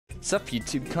What's up,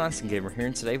 YouTube? Constant Gamer here,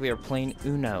 and today we are playing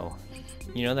Uno.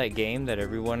 You know that game that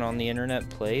everyone on the internet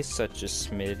plays, such as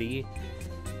Smitty,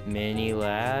 Mini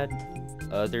Lad,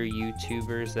 other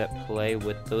YouTubers that play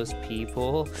with those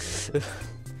people?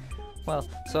 Well,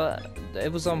 so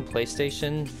it was on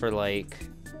PlayStation for like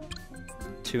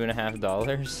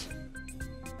 $2.50.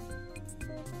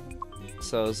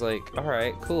 So I was like,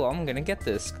 alright, cool, I'm gonna get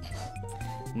this.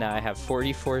 Now I have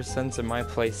 44 cents in my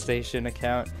PlayStation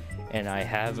account, and I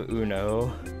have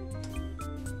Uno.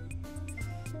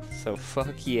 So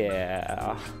fuck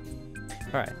yeah.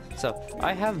 Alright, so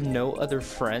I have no other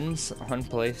friends on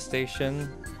PlayStation,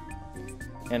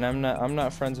 and I'm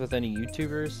not friends with any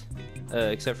YouTubers,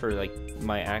 except for like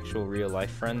my actual real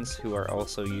life friends who are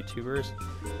also YouTubers.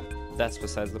 That's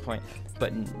besides the point.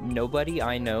 But nobody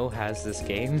I know has this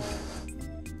game.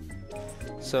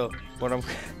 So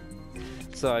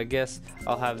So I guess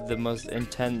I'll have the most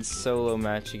intense solo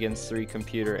match against 3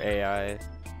 computer AI.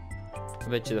 I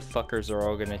bet you the fuckers are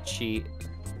all gonna cheat.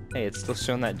 Hey, it's still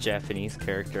showing that Japanese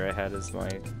character I had as my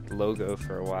logo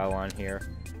for a while on here.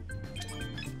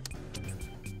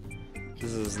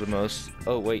 This is the most...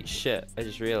 Oh wait, shit, I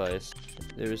just realized.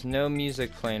 There's no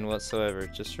music playing whatsoever,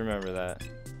 just remember that.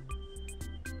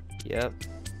 Yep.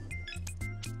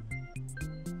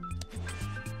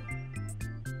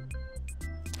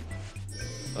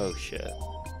 Oh shit.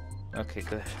 Okay,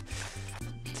 good.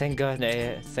 Thank God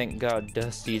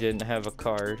Dusty didn't have a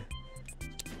card.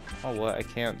 Oh what, I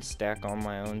can't stack on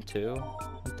my own too?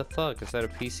 What the fuck, is that a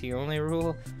PC only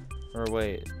rule? Or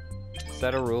wait, is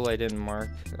that a rule I didn't mark?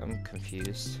 I'm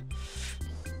confused.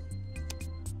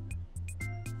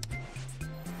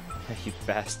 You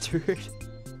bastard.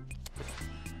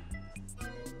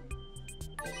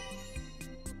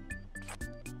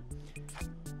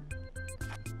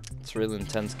 It's real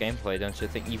intense gameplay, don't you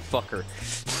think, you fucker?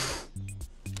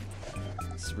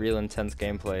 It's real intense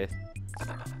gameplay.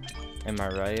 Am I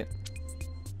right?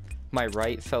 Am I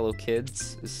right, fellow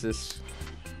kids? Is this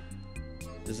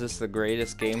the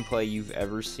greatest gameplay you've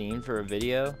ever seen for a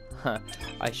video? Huh,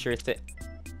 I sure think...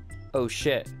 Oh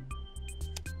shit.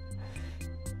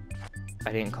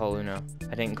 I didn't call Uno.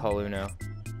 I didn't call Uno.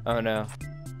 Oh no.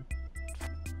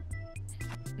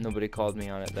 Nobody called me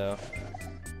on it though.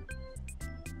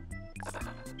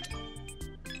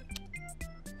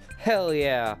 Hell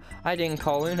yeah! I didn't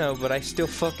call Uno, but I still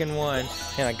fucking won,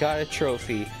 and I got a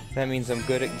trophy. That means I'm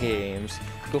good at games.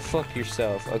 Go fuck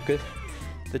yourself.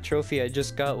 The trophy I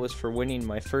just got was for winning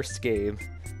my first game.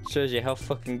 Shows you how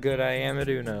fucking good I am at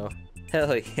Uno.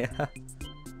 Hell yeah!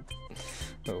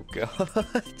 Oh god.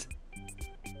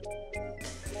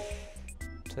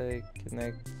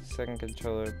 Connect second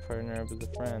controller, partner up with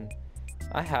a friend.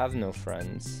 I have no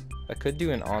friends. I could do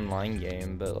an online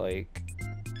game, but like,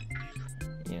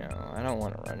 you know, I don't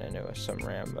want to run into some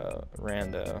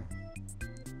rando.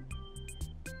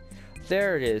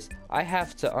 There it is. I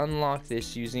have to unlock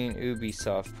this using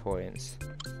Ubisoft points.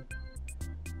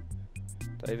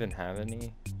 Do I even have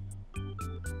any?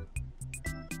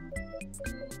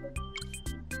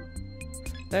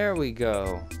 There we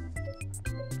go.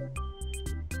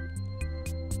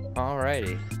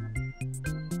 Alrighty.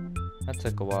 That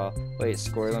took a while. Wait,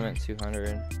 score limit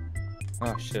 200.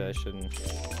 Oh shit, I shouldn't.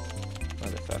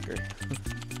 Motherfucker.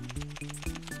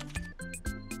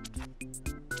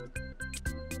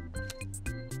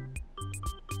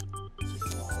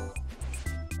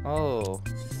 Oh.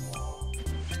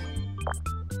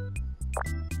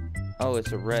 Oh,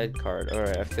 it's a red card.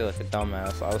 Alright, I feel like a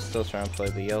dumbass. I was still trying to play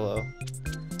the yellow.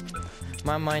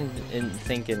 My mind isn't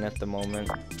thinking at the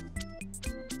moment.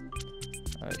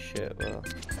 Oh shit, well.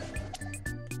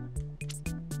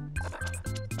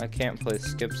 I can't play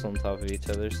skips on top of each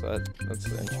other, so that's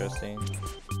interesting.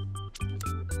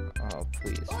 Oh,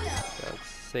 please, for God's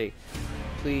sake.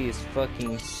 Please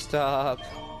fucking stop.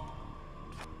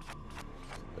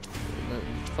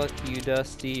 Fuck you,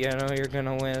 Dusty. I know you're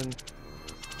gonna win.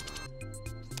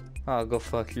 Oh, go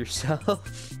fuck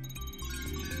yourself.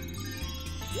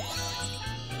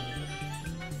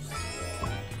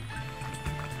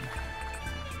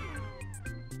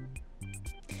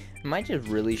 Am I just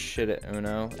really shit at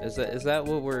Uno? Is that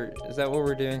what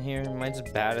we're doing here? Am I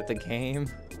just bad at the game?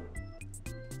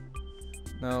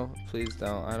 No, please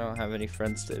don't. I don't have any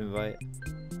friends to invite.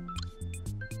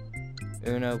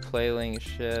 Uno playlink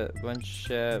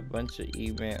shit, bunch of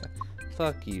email.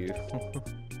 Fuck you.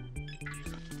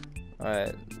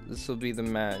 Alright, this will be the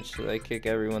match that I kick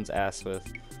everyone's ass with.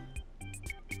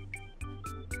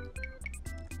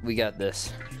 We got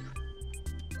this.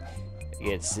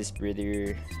 It's this,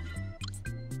 brother.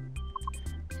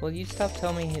 Will you stop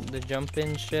telling me to jump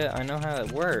in shit? I know how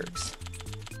it works.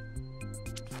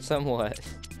 Somewhat.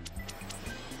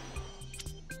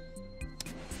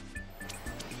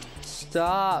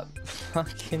 Stop!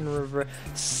 Fucking reverse.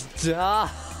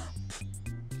 Stop!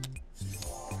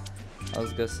 I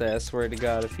was gonna say, I swear to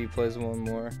God, if he plays one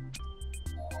more.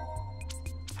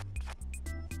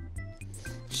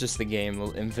 It's just the game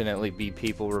will infinitely be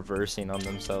people reversing on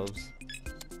themselves.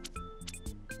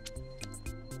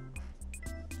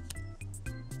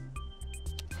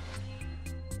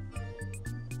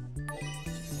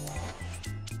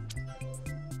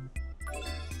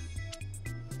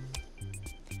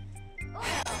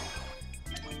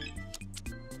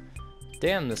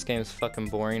 Damn, this game's fucking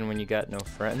boring when you got no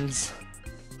friends.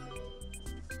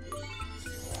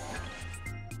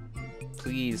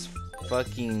 Please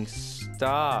fucking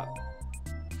stop.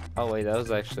 Oh wait, that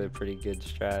was actually a pretty good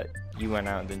strat. You went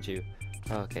out, didn't you?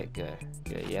 Okay, good.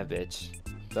 Good, yeah, bitch.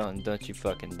 Don't you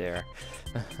fucking dare.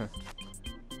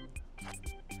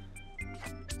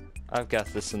 I've got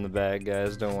this in the bag,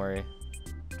 guys, don't worry.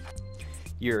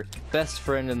 Your best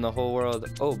friend in the whole world.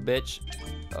 Oh, bitch.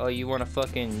 Oh, you wanna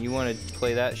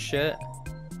play that shit?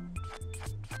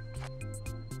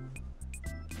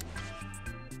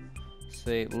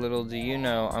 See, little do you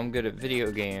know, I'm good at video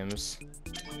games.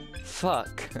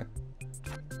 Fuck.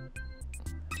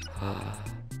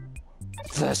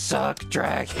 The suck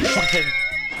dragon.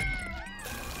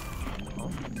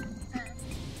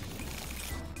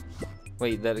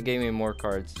 Wait, that gave me more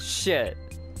cards. Shit.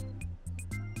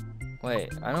 Wait,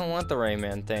 I don't want the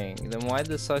Rayman thing. Then why'd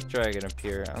the suck dragon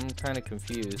appear? I'm kind of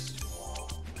confused.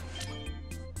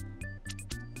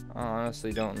 I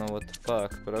honestly don't know what the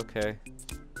fuck, but okay.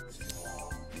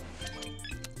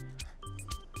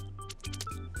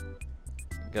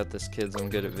 Got this, kids. I'm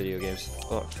good at video games.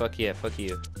 Oh, fuck yeah, fuck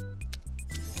you.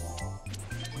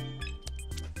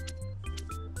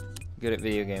 Good at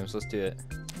video games. Let's do it.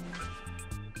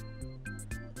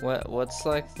 What's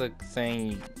like the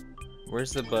thing?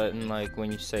 Where's the button like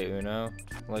when you say Uno?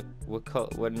 Like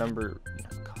what number?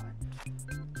 Oh, God.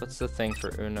 What's the thing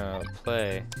for Uno?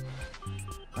 Play.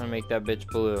 I'm gonna make that bitch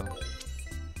blue.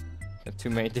 Got too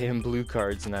many damn blue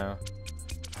cards now.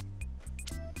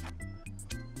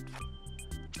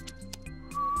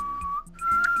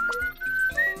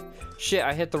 Shit,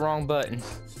 I hit the wrong button.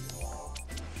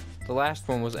 The last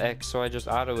one was X, so I just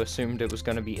auto-assumed it was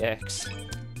gonna be X.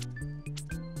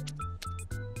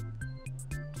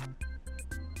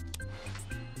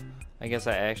 I guess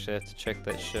I actually have to check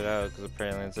that shit out, because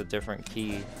apparently it's a different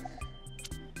key.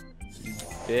 You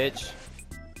bitch.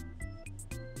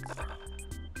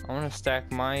 I want to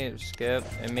stack my skip.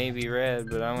 It may be red,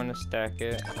 but I want to stack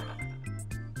it.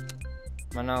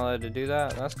 Am I not allowed to do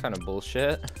that? That's kind of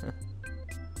bullshit.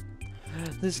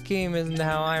 This game isn't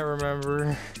how I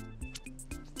remember.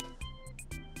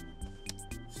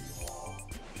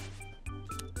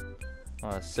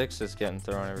 Oh, 6 is getting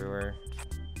thrown everywhere.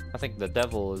 I think the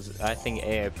devil is. I think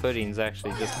AI Pudding's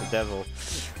actually just the devil.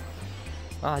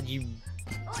 Ah, you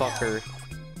fucker.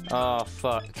 Oh,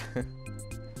 fuck.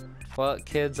 Well,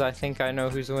 kids, I think I know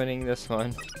who's winning this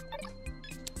one.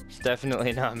 It's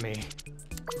definitely not me.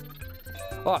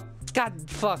 Oh, God,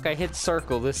 fuck, I hit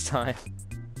circle this time.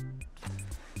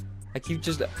 I keep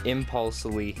just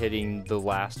impulsively hitting the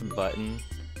last button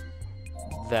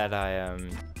that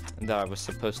I was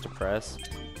supposed to press.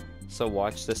 So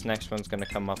watch, this next one's gonna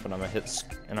come up and I'm gonna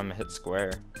hit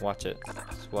square. Watch it.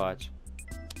 Just watch.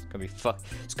 It's gonna be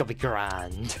it's gonna be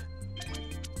grand.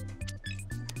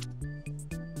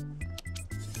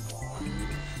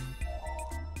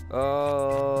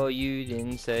 Oh, you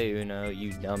didn't say Uno,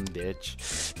 you dumb bitch.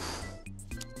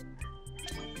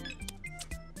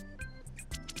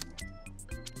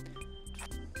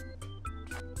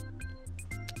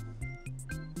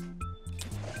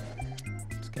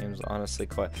 Game's honestly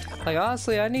quite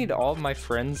honestly I need all my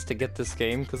friends to get this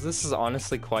game because this is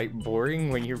honestly quite boring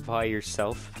when you're by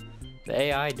yourself. The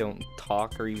AI don't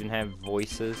talk or even have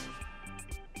voices.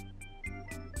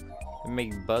 They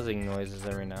make buzzing noises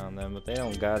every now and then, but they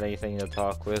don't got anything to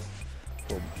talk with.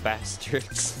 Little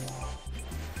bastards.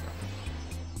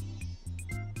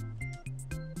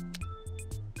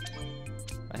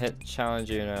 I hit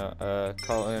challenge Uno,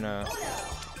 call Uno.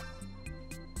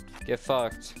 Get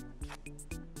fucked.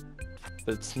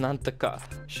 But it's not the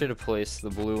should have placed the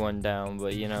blue one down,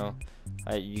 but you know,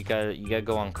 you gotta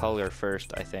go on color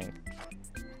first, I think.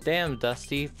 Damn,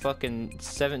 Dusty, fucking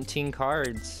 17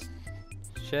 cards.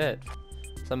 Shit.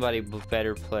 Somebody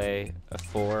better play a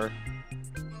 4.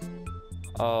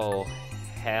 Oh,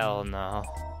 hell no.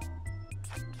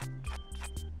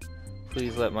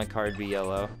 Please let my card be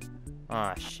yellow.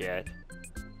 Ah, shit.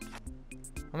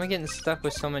 Why am I getting stuck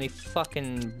with so many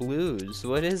fucking blues?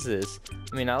 What is this?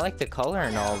 I mean, I like the color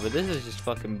and all, but this is just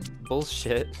fucking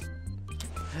bullshit.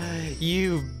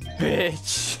 You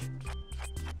bitch!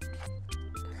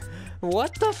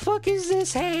 What the fuck is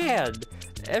this hand?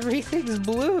 Everything's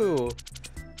blue.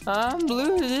 I'm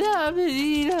blue.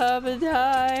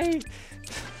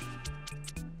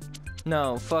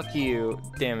 No, fuck you.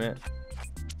 Damn it.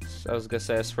 I was gonna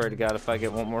say, I swear to God, if I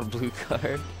get one more blue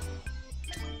card.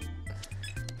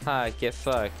 Hi, get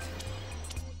fucked.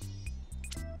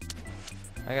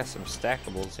 I got some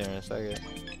stackables here in a second.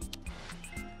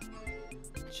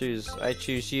 I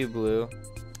choose you, blue.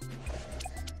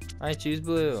 I choose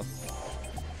blue.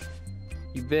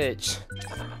 You bitch.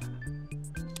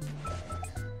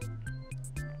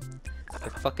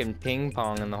 They're fucking ping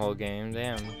pong in the whole game,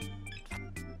 damn.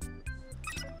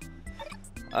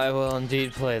 I will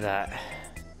indeed play that.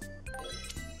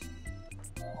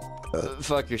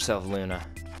 Fuck yourself, Luna.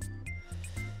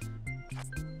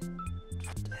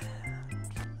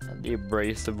 The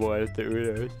abrasive boy at the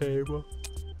Uno table.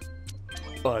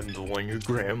 I'm the one your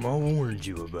grandma warned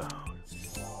you about.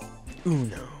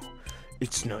 Uno,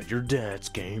 it's not your dad's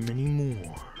game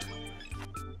anymore.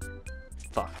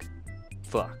 Fuck.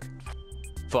 Fuck.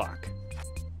 Fuck.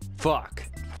 Fuck.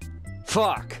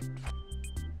 Fuck!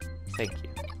 Thank you.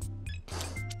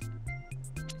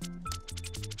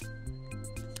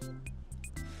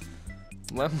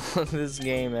 When will this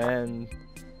game end?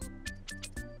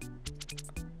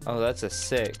 Oh, that's a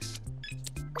 6.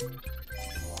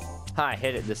 Ha, I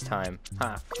hit it this time.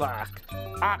 Ha, fuck.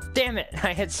 Ah, damn it!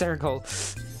 I hit circle.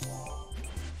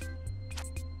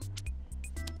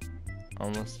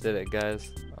 Almost did it,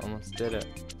 guys. Almost did it.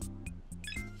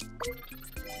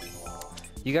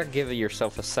 You gotta give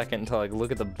yourself a second to like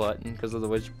look at the button, because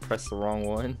otherwise you press the wrong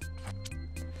one.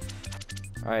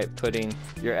 Alright, Pudding,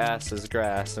 your ass is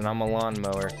grass and I'm a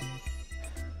lawnmower.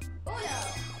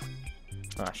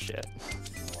 Ah, shit.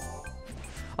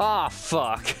 Ah,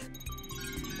 fuck.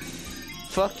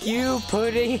 Fuck you,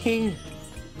 Pudding!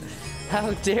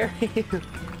 How dare you!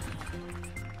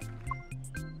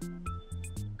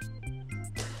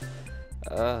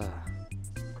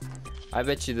 I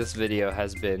bet you this video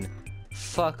has been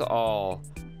fuck all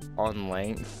on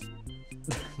length.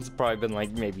 It's probably been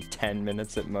like maybe 10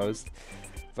 minutes at most.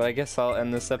 But I guess I'll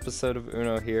end this episode of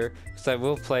Uno here, because I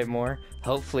will play more.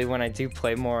 Hopefully when I do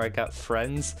play more, I got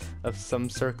friends of some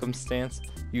circumstance,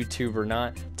 YouTube or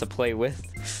not, to play with.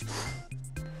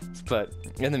 But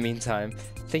in the meantime,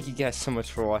 thank you guys so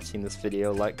much for watching this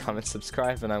video. Like, comment,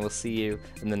 subscribe, and I will see you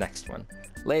in the next one.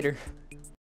 Later!